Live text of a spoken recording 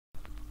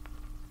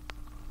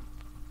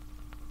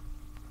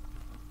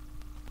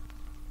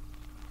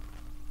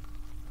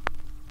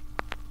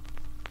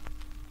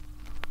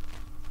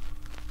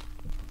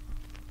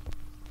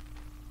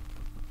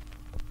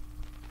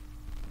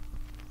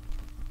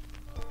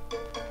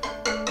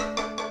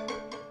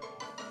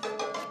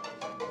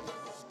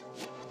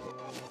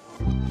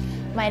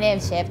My name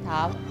is Chef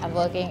Top. I'm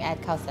working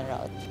at Khao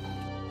Road.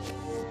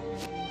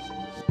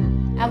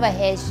 I'm a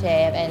head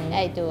chef and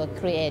I do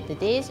create the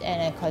dish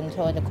and I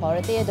control the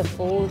quality of the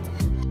food.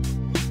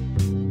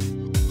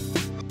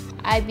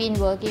 I've been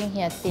working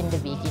here since the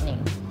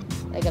beginning.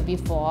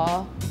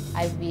 Before,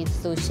 I've been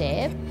sous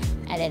chef,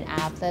 and then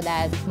after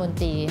that,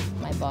 Monte,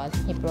 my boss,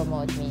 he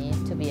promoted me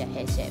to be a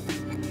head chef.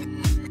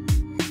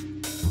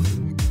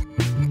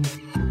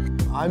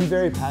 I'm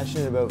very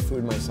passionate about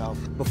food myself.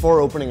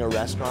 Before opening a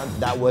restaurant,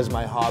 that was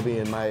my hobby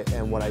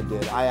and what I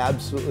did. I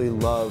absolutely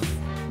love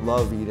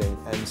eating,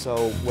 and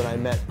so when I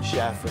met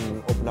Chef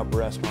and opened up a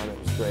restaurant, it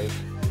was great.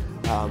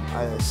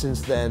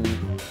 Since then,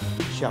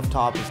 Chef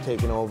Top has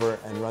taken over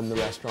and run the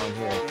restaurant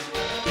here.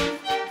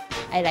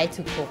 I like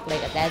to cook,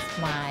 that's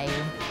my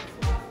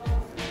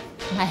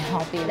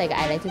hobby.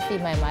 I like to see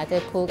my mother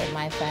cook and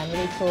my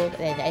family cook,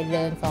 and I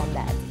learn from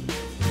that.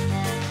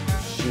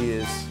 She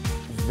is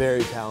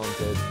very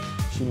talented.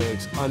 She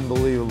makes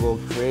unbelievable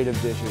creative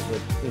dishes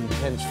with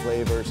intense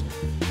flavors.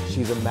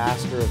 She's a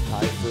master of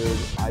Thai food.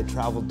 I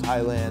traveled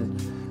Thailand.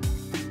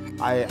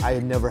 I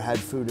had never had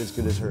food as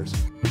good as hers.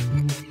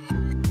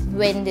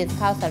 When this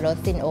Khao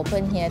Road scene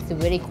opened here, it's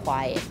very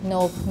quiet.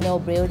 No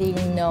building,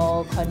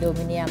 no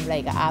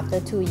condominium. After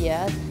 2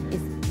 years,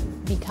 it's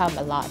become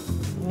a lot.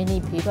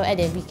 Many people, and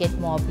then we get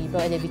more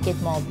people, and then we get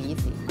more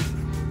busy.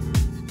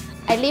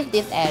 I live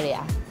this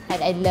area,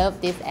 and I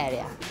love this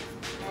area.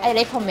 I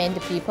recommend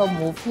the people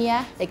move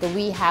here.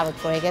 We have a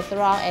great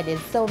restaurant, and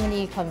there's so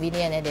many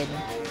convenient, and then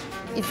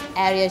it's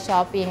area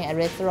shopping, a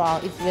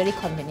restaurant. It's very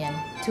convenient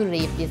to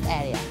live this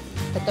area.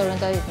 But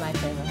Toronto is my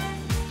favorite.